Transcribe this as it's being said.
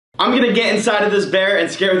I'm gonna get inside of this bear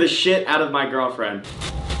and scare the shit out of my girlfriend.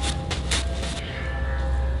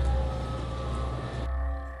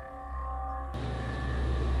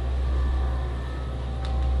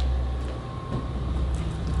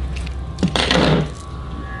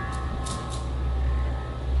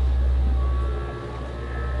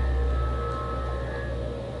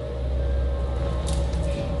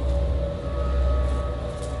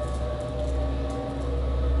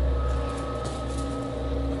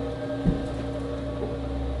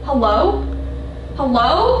 Hello?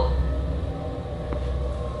 Hello?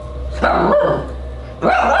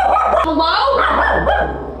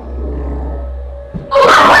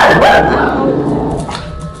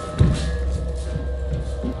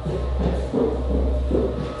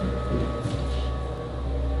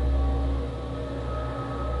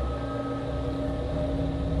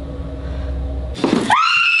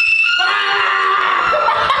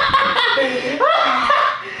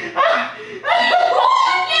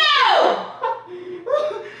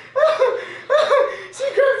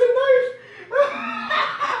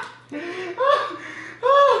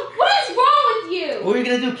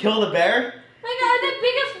 Kill the bear? My God, the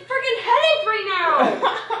biggest freaking headache right now.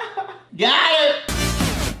 Got it.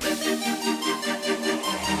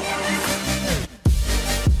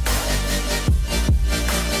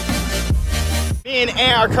 Me and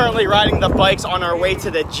Ant are currently riding the bikes on our way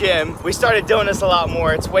to the gym. We started doing this a lot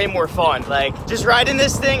more. It's way more fun. Like, just riding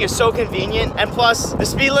this thing is so convenient. And plus, the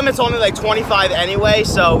speed limit's only like 25 anyway,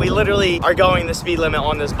 so we literally are going the speed limit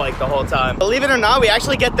on this bike the whole time. Believe it or not, we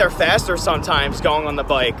actually get there faster sometimes going on the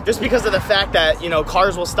bike, just because of the fact that, you know,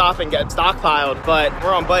 cars will stop and get stockpiled, but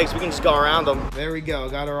we're on bikes, we can just go around them. There we go,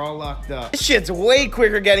 got her all locked up. This shit's way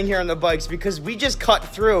quicker getting here on the bikes because we just cut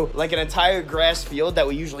through like an entire grass field that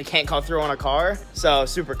we usually can't cut through on a car. So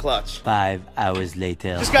super clutch. 5 hours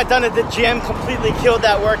later. Just got done at the gym, completely killed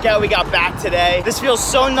that workout. We got back today. This feels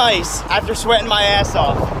so nice after sweating my ass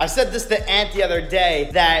off. I said this to Ant the other day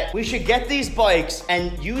that we should get these bikes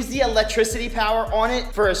and use the electricity power on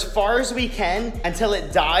it for as far as we can until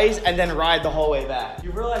it dies and then ride the whole way back.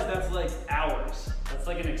 You realize that's like hours. That's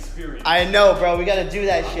like an experience. I know, bro. We gotta do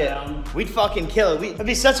that shit. We'd fucking kill it. It'd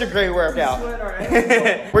be such a great workout.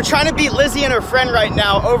 We're trying to beat Lizzie and her friend right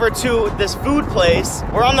now over to this food place.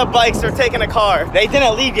 We're on the bikes. They're taking a car. They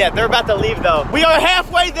didn't leave yet. They're about to leave though. We are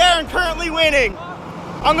halfway there and currently winning.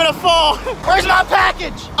 I'm gonna fall. Where's my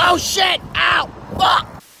package? Oh shit. Ow.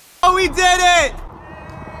 Fuck. Oh, we did it.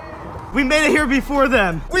 We made it here before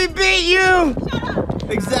them. We beat you.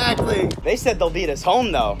 Exactly. They said they'll beat us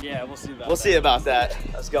home though. Yeah, we'll see about that. We'll see about that.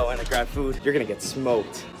 Let's go in and grab food. You're gonna get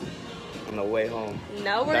smoked on the way home.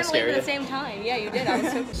 No, we're gonna leave at the same time. Yeah, you did.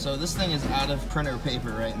 I was so this thing is out of printer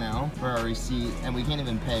paper right now for our receipt, and we can't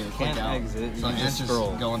even pay or click out. Exit. So Ant's just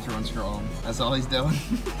going through and scrolling. That's all he's doing.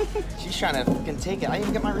 She's trying to fucking take it. I didn't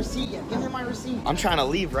even get my receipt yet. Give me my receipt. I'm trying to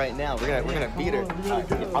leave right now. We're gonna beat her. Right,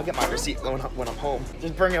 I'll get my receipt when I'm home.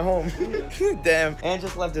 Just bring it home. Damn. Ant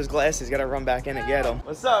just left his glasses. Gotta run back in and get them.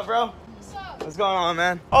 What's up, bro? What's going on,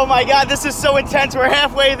 man? Oh my God, this is so intense. We're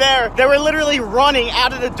halfway there. They were literally running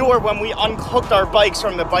out of the door when we unhooked our bikes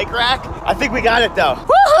from the bike rack. I think we got it though.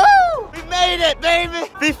 Woohoo! We made it,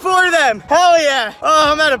 baby! Before them. Hell yeah.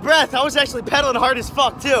 Oh, I'm out of breath. I was actually pedaling hard as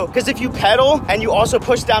fuck too. Because if you pedal and you also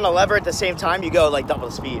push down the lever at the same time, you go like double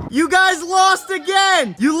the speed. You guys lost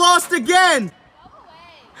again! You lost again!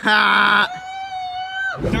 Ha!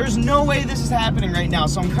 There's no way this is happening right now,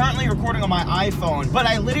 so I'm currently recording on my iPhone, but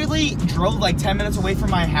I literally drove like 10 minutes away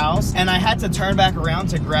from my house, and I had to turn back around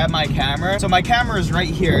to grab my camera. So my camera is right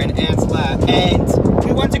here in Ant's lap, and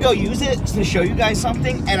we went to go use it to show you guys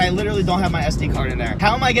something, and I literally don't have my SD card in there.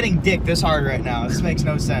 How am I getting dick this hard right now? This makes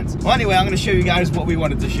no sense. Well, anyway, I'm gonna show you guys what we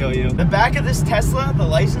wanted to show you. The back of this Tesla, the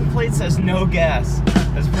license plate says no gas.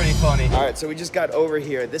 That's pretty funny. All right, so we just got over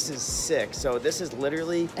here. This is sick. So this is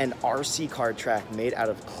literally an RC car track made out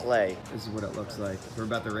of clay. This is what it looks like. We're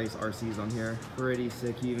about to race RCs on here. Pretty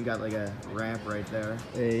sick. You even got like a ramp right there.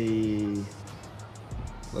 Hey.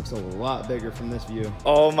 Looks a lot bigger from this view.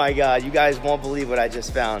 Oh my God, you guys won't believe what I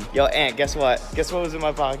just found. Yo, Ant, guess what? Guess what was in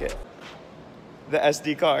my pocket? The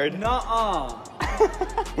SD card. Nuh-uh.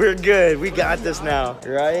 We're good. We got this now,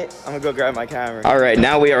 right? I'm gonna go grab my camera. All right,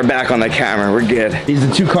 now we are back on the camera. We're good. These are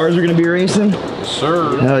the two cars we're gonna be racing? Yes,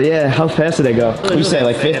 sir. Hell yeah. How fast did they go? What do you say,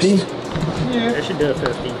 like 50? Yeah, they should do a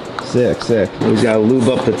 50. Sick, sick. We just gotta lube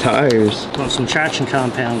up the tires. Want some traction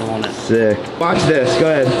compound on it. Sick. Watch this.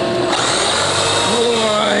 Go ahead.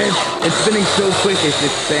 Oh, it's spinning so quick, it's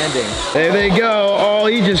expanding. There they go. Oh,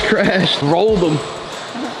 he just crashed. Rolled them.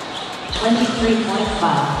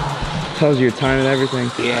 23.5. Tells you your time and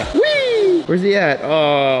everything. Yeah. Whee! Where's he at? Oh.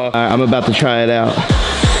 All right, I'm about to try it out.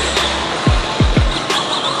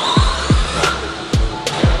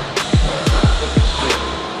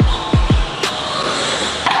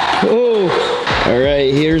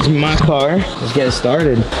 here's my car. Let's get it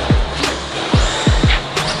started. This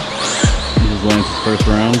is Lance's first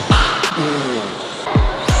round.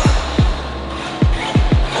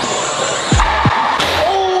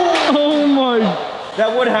 Oh my!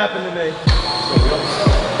 That would happen to me. I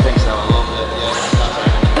think so, a little bit, yeah.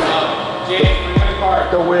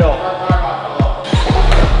 The wheel.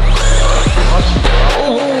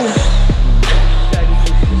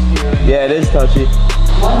 Yeah, it is touchy.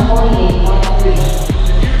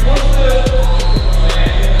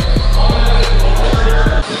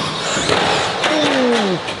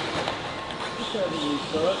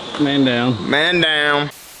 Man down. Man down.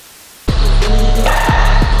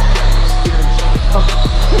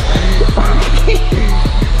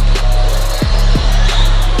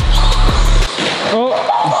 Oh.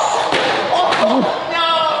 No!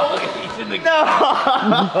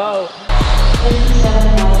 No!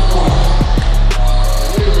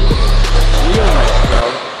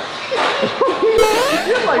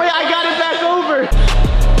 Wait, I got it back over.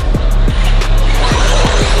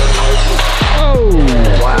 Oh,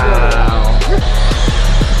 wow.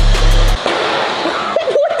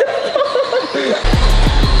 What the fuck?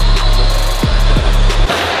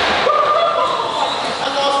 I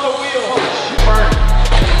lost the wheel. Burn.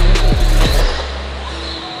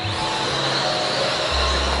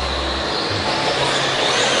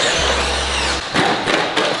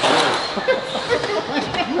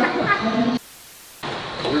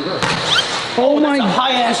 Oh my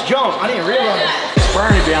high ass jump. I didn't realize.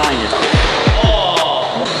 Burn it behind you. Oh.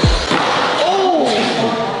 Oh.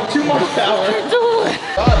 Too much power.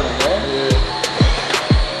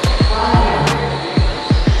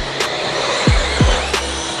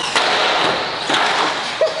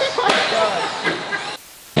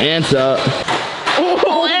 Ants up.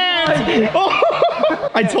 Oh, ants.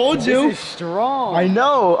 Oh. I told you. This is strong. I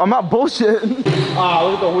know. I'm not bullshitting. Ah,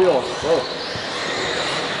 look at the wheels. Whoa.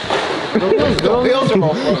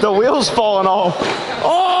 The wheels falling off.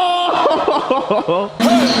 Oh!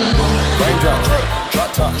 Raindrop,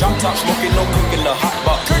 drop top, jump top, smoking, no cooking, the hot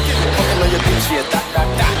pot. Cooking on your bitch, yeah, that.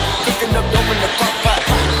 Cooking up dope in the crock pot.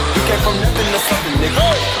 We came from nothing to something,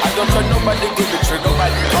 nigga. I don't try nobody, get the trigger.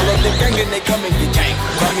 All of the gang and they come and get gang.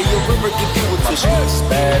 Call me a river, get deal with tissue.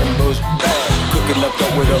 Bad and bullshit. Cooking up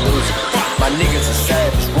dope with a loser. My niggas are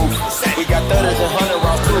savage, ruthless. We got 30s and 100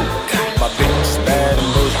 rounds too. My bitch is bad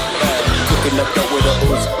and bullshit. Cooking up dope with a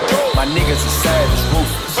Uzi. My niggas are savage,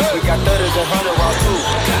 ruthless. We got 30s and 100 rounds too.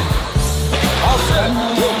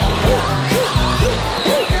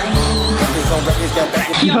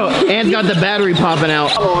 Yo, Ant's got the battery popping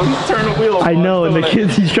out. Oh, turn the wheel. I know, and the kid,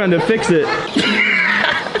 he's trying to fix it.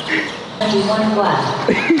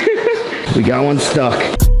 We got one stuck.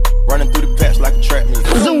 Running through the patch like a trap meet.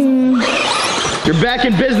 Zoom. You're back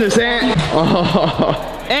in business, Ant. Oh,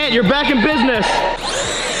 Ant, you're back in business.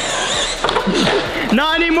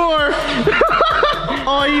 Not anymore.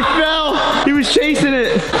 Oh, he fell. He was chasing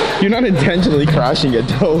it. You're not intentionally crashing it,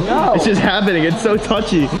 though. No. It's just happening. It's so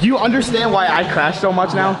touchy. Do you understand why I crash so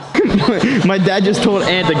much now? My dad just told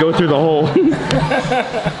Ant to go through the hole.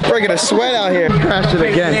 Breaking a sweat out here. Crashed it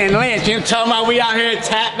again. Man, Lance, you talking about we out here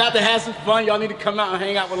tapping out to have some fun? Y'all need to come out and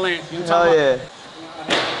hang out with Lance. You Hell yeah.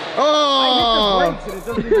 Oh! and it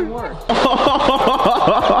doesn't even work.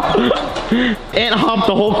 Ant hopped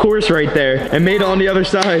the whole course right there and made it on the other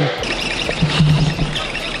side.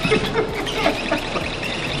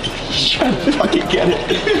 Fucking get it.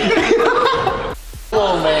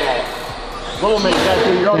 Little man, you gotta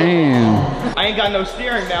do your own. Damn. I ain't got no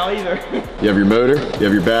steering now either. You have your motor, you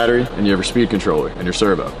have your battery, and you have your speed controller and your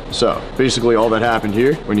servo. So basically all that happened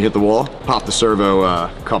here, when you hit the wall, pop the servo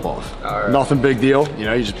cup off. All right. Nothing big deal, you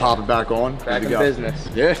know, you just pop it back on. Back good in to go. business.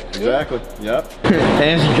 Yeah, exactly. Yep.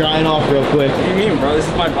 Ant's drying off real quick. What do you mean, bro? This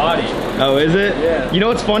is my body. Oh, is it? Yeah. You know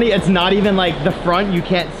what's funny? It's not even like the front, you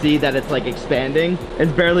can't see that it's like expanding.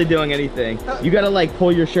 It's barely doing anything. You gotta like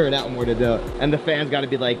pull your shirt out more to do it. And the fan's gotta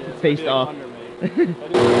be like faced off.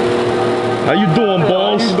 How you doing,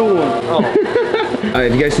 boss? How you doing? Oh.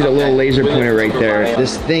 If you guys see the little laser pointer right there,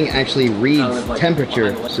 this thing actually reads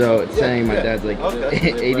temperature. So it's saying my dad's like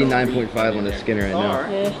 89.5 on the skin right now.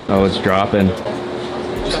 Oh, it's dropping.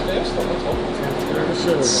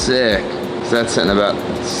 Sick. So that's sitting about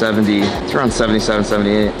 70. It's around 77,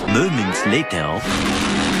 78. Moments later.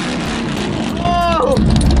 Oh!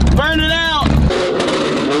 Burn it out!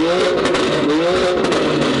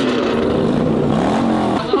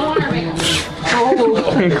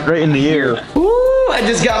 Right in the ear. Woo! I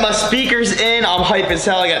just got my speakers in. I'm hype as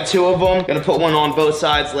hell. I got two of them. Gonna put one on both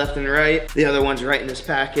sides, left and right. The other one's right in this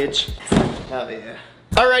package. Hell yeah.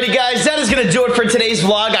 Alrighty guys, that is gonna do it for today's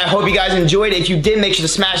vlog. I hope you guys enjoyed. If you did, make sure to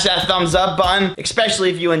smash that thumbs up button,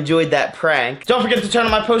 especially if you enjoyed that prank. Don't forget to turn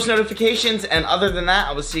on my post notifications, and other than that,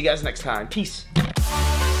 I will see you guys next time. Peace.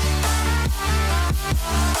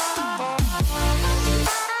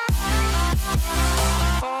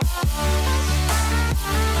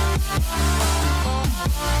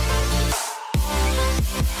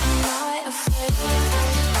 Not afraid.